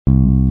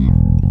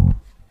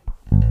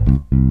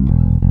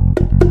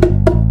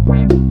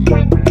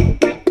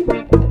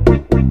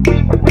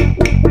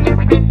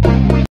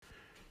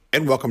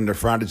welcome to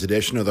Friday's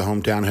edition of the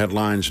Hometown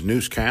Headlines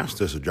newscast.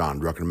 This is John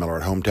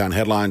Druckenmiller at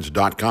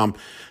hometownheadlines.com.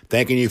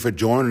 Thanking you for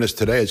joining us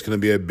today. It's going to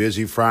be a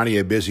busy Friday,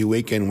 a busy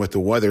weekend with the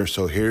weather,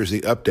 so here's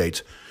the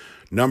updates.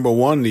 Number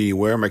one, the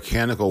Ware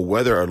Mechanical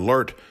Weather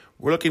Alert.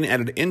 We're looking at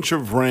an inch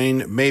of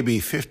rain, maybe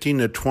 15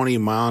 to 20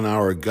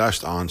 mile-an-hour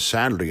gust on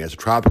Saturday as a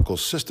tropical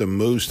system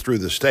moves through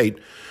the state.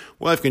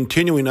 We'll have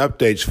continuing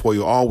updates for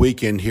you all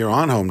weekend here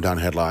on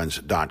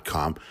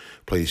hometownheadlines.com.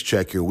 Please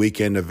check your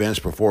weekend events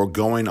before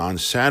going on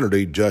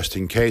Saturday, just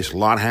in case. A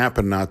lot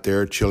happening out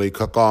there. Chili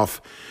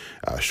cook-off,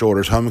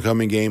 Shorter's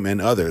homecoming game,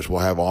 and others. We'll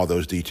have all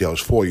those details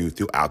for you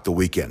throughout the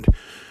weekend.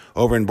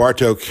 Over in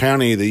Bartow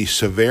County, the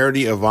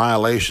severity of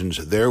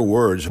violations, their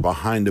words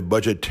behind the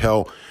budget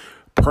tell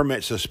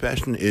permit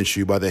suspension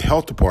issue by the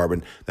health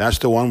department. That's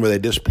the one where they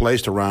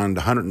displaced around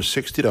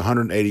 160 to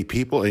 180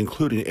 people,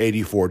 including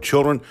 84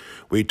 children.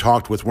 We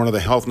talked with one of the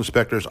health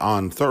inspectors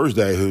on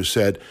Thursday who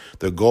said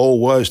the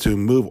goal was to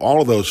move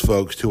all of those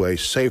folks to a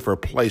safer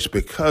place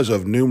because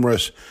of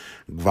numerous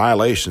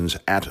violations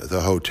at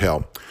the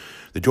hotel.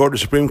 The Georgia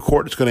Supreme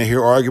Court is going to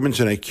hear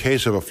arguments in a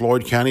case of a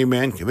Floyd County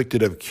man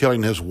convicted of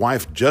killing his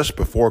wife just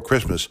before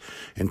Christmas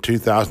in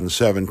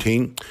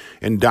 2017.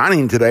 In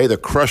dining today, the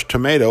crushed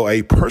tomato,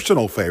 a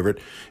personal favorite,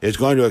 is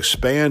going to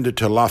expand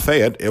to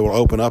Lafayette. It will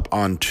open up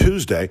on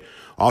Tuesday.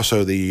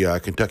 Also, the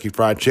Kentucky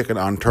Fried Chicken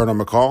on Turner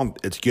McCall,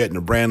 it's getting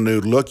a brand new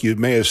look. You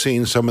may have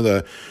seen some of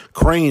the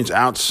cranes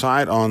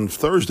outside on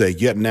Thursday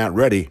getting that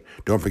ready.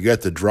 Don't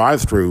forget the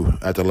drive-thru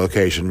at the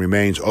location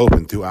remains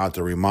open throughout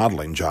the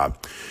remodeling job.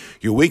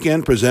 Your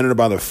weekend presented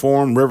by the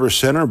Forum River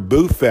Center,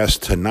 Boo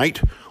Fest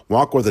tonight.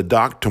 Walk with the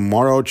Doc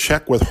tomorrow.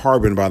 Check with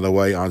Harbin, by the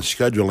way, on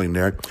scheduling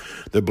there.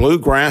 The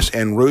Bluegrass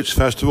and Roots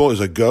Festival is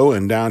a go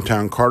in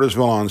downtown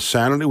Cartersville on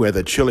Saturday. We have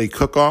the Chili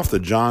Cook-Off, the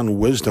John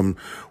Wisdom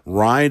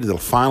Ride, the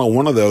final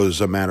one of those,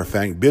 as a matter of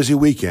fact. Busy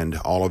weekend,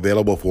 all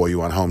available for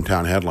you on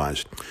Hometown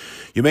Headlines.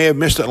 You may have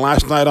missed it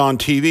last night on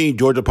TV,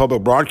 Georgia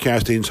Public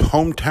Broadcasting's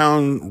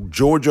Hometown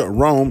Georgia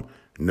Rome.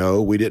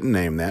 No, we didn't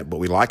name that,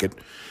 but we like it.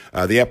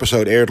 The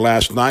episode aired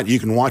last night. You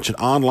can watch it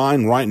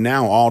online right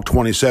now, all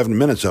 27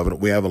 minutes of it.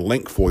 We have a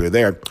link for you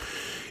there.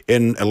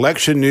 In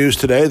election news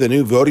today, the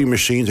new voting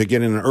machines are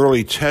getting an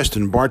early test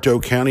in Bartow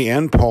County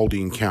and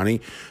Paulding County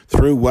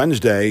through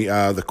Wednesday.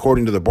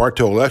 According to the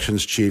Bartow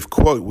elections chief,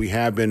 quote, "We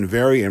have been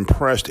very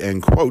impressed,"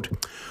 end quote.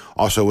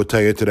 Also, we'll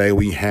tell you today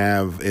we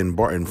have in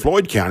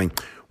Floyd County,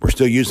 we're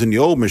still using the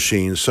old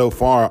machines. So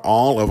far,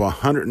 all of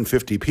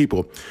 150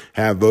 people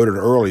have voted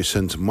early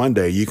since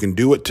Monday. You can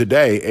do it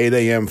today, 8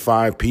 a.m.,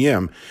 5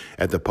 p.m.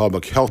 at the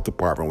Public Health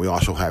Department. We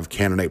also have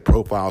candidate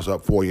profiles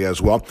up for you as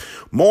well.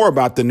 More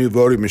about the new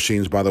voting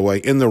machines, by the way,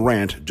 in the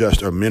rant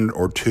just a minute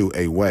or two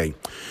away.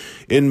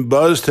 In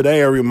Buzz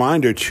today, a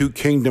reminder, To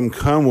Kingdom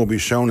Come will be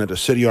shown at the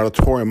City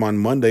Auditorium on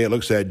Monday. It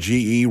looks at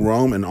GE,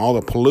 Rome, and all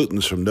the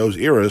pollutants from those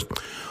eras.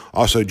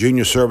 Also,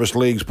 Junior Service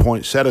League's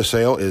poinsettia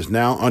sale is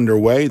now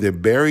underway. The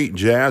Barry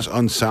Jazz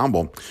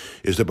Ensemble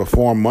is to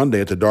perform Monday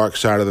at the Dark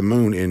Side of the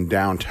Moon in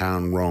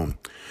downtown Rome.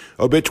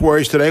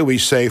 Obituaries today, we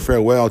say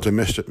farewell to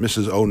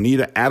Mrs.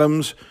 Onita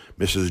Adams,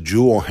 Mrs.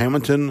 Jewel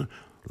Hamilton,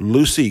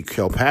 Lucy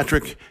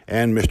Kilpatrick,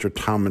 and Mr.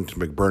 Thomas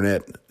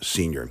McBurnett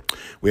Sr.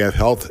 We have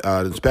health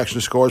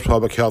inspection scores,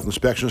 public health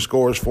inspection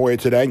scores for you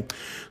today.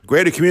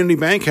 Greater Community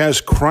Bank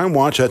has Crime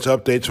Watch. That's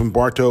updates from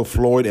Bartow,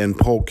 Floyd, and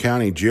Polk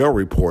County jail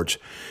reports.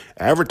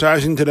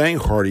 Advertising today,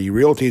 Hardy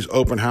Realty's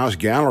open house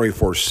gallery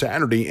for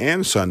Saturday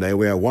and Sunday.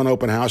 We have one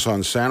open house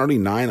on Saturday,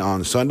 9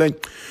 on Sunday.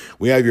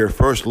 We have your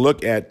first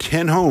look at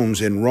 10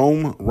 homes in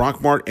Rome,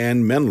 Rockmart,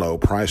 and Menlo,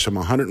 priced from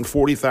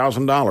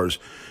 $140,000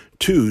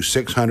 to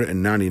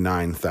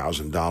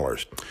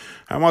 $699,000.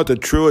 How about the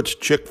Truett's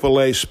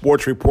Chick-fil-A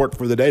sports report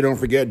for the day? Don't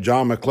forget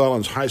John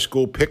McClellan's high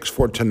school picks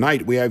for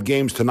tonight. We have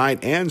games tonight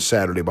and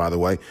Saturday, by the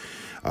way.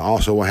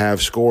 Also, we'll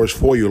have scores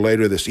for you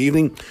later this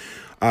evening.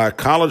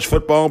 College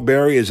football,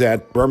 Barry is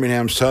at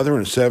Birmingham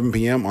Southern at 7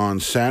 p.m. on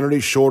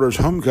Saturday. Shorter's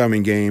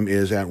homecoming game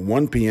is at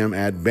 1 p.m.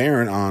 at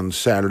Barron on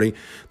Saturday.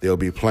 They'll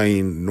be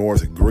playing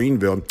North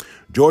Greenville.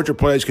 Georgia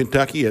plays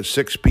Kentucky at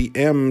 6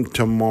 p.m.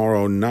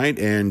 tomorrow night,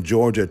 and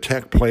Georgia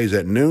Tech plays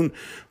at noon.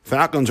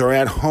 Falcons are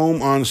at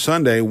home on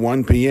Sunday,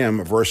 1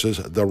 p.m. versus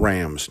the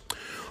Rams.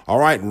 All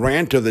right,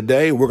 rant of the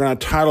day. We're going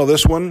to title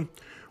this one,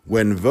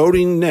 When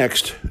Voting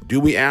Next, Do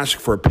We Ask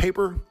for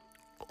Paper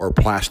or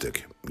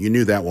Plastic? You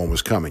knew that one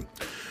was coming.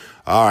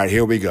 All right,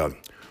 here we go.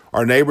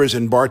 Our neighbors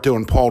in Bartow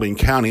and Paulding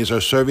counties are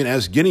serving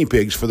as guinea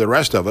pigs for the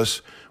rest of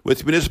us.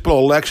 With municipal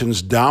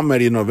elections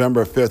dominating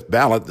November 5th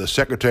ballot, the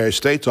Secretary of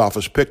State's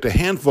office picked a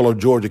handful of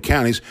Georgia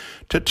counties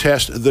to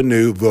test the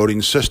new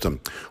voting system.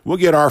 We'll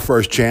get our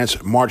first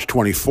chance March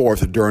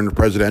 24th during the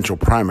presidential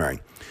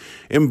primary.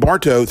 In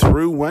Bartow,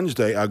 through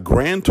Wednesday, a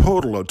grand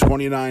total of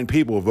 29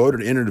 people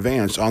voted in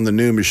advance on the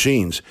new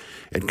machines.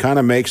 It kind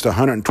of makes the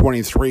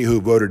 123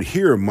 who voted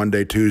here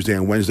Monday, Tuesday,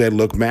 and Wednesday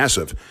look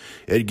massive.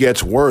 It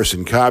gets worse.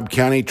 In Cobb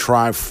County,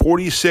 try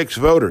 46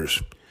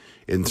 voters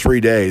in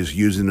 3 days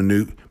using the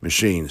new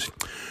machines.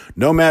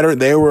 No matter,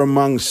 they were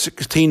among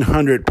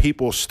 1,600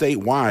 people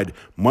statewide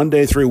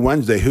Monday through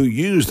Wednesday who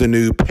used the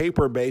new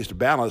paper-based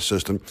ballot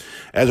system,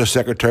 as the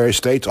Secretary of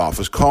State's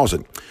office calls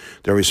it.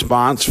 The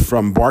response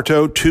from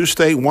Bartow to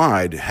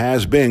statewide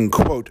has been,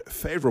 quote,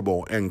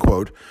 favorable, end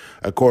quote,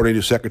 according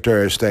to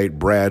Secretary of State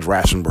Brad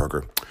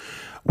Raffensperger,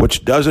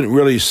 which doesn't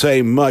really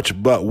say much,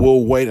 but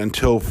we'll wait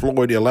until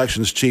Floyd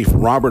Elections Chief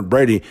Robert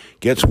Brady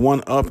gets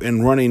one up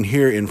and running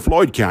here in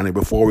Floyd County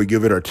before we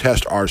give it a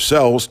test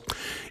ourselves.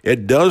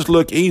 It does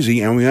look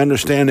easy, and we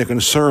understand the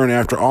concern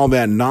after all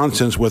that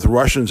nonsense with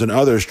Russians and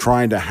others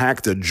trying to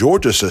hack the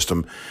Georgia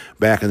system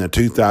back in the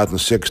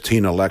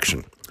 2016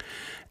 election.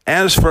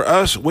 As for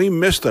us, we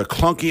missed the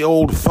clunky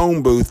old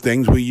phone booth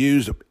things we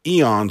used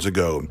eons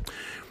ago.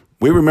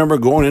 We remember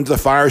going into the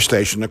fire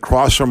station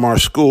across from our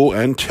school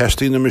and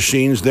testing the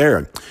machines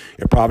there.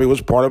 It probably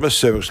was part of a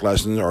civics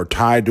lesson or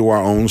tied to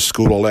our own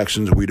school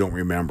elections. We don't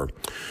remember.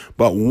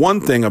 But one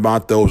thing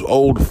about those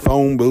old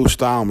phone booth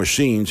style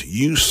machines,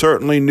 you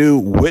certainly knew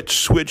which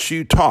switch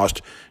you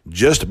tossed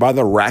just by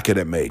the racket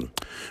it made.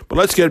 But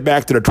let's get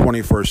back to the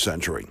 21st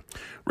century.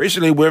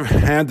 Recently, we've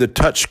had the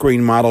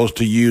touchscreen models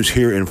to use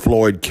here in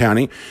Floyd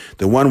County.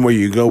 The one where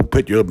you go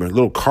put your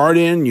little card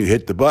in, you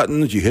hit the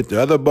buttons, you hit the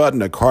other button,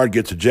 the card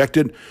gets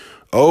ejected.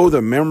 Oh,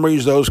 the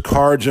memories those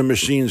cards and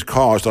machines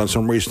caused on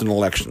some recent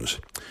elections.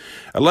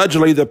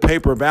 Allegedly, the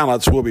paper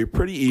ballots will be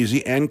pretty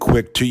easy and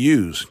quick to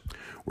use.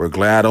 We're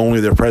glad only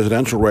the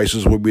presidential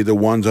races will be the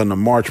ones on the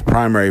March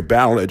primary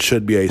ballot. It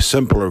should be a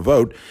simpler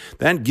vote.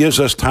 That gives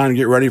us time to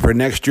get ready for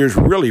next year's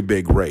really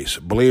big race.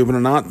 Believe it or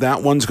not,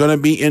 that one's going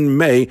to be in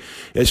May.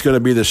 It's going to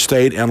be the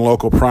state and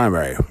local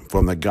primary.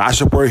 From the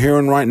gossip we're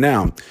hearing right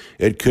now,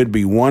 it could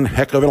be one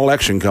heck of an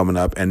election coming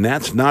up, and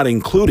that's not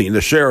including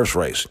the sheriff's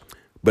race,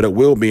 but it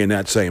will be in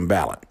that same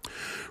ballot.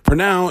 For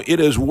now, it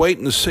is wait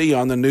and see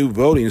on the new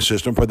voting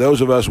system for those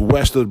of us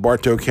west of the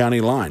Bartow County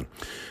line.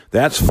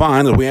 That's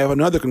fine, as we have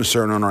another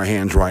concern on our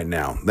hands right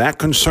now. That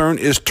concern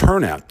is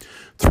turnout.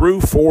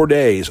 Through 4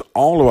 days,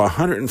 all of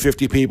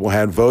 150 people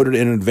had voted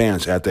in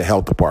advance at the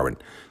health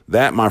department.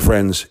 That, my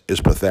friends,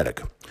 is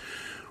pathetic.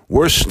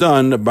 We're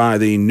stunned by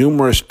the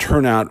numerous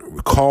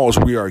turnout calls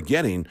we are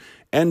getting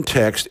and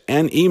text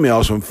and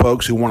emails from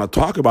folks who want to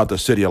talk about the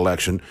city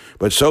election,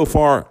 but so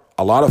far,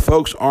 a lot of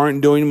folks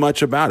aren't doing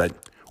much about it.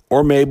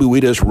 Or maybe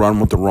we just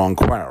run with the wrong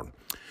crowd.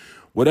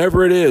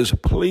 Whatever it is,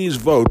 please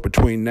vote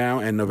between now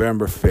and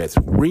November 5th.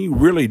 We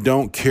really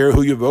don't care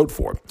who you vote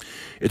for.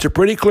 It's a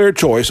pretty clear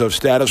choice of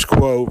status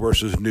quo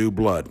versus new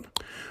blood.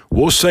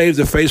 We'll save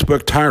the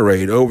Facebook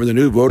tirade over the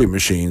new voting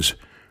machines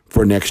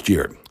for next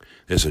year.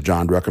 This is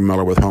John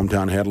Druckenmiller with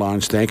Hometown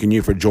Headlines, thanking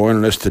you for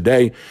joining us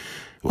today.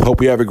 We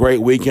hope you have a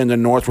great weekend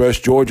in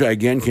Northwest Georgia.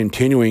 Again,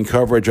 continuing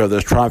coverage of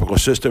this tropical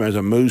system as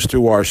it moves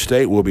through our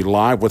state. We'll be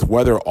live with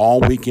weather all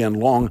weekend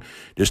long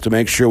just to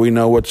make sure we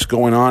know what's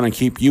going on and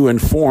keep you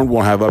informed.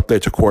 We'll have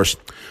updates, of course,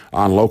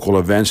 on local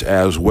events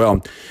as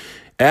well.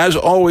 As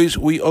always,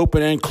 we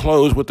open and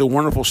close with the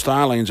wonderful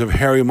stylings of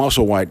Harry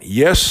Musselwhite.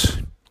 Yes,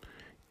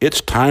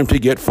 it's time to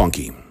get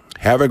funky.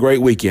 Have a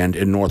great weekend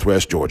in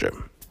Northwest Georgia.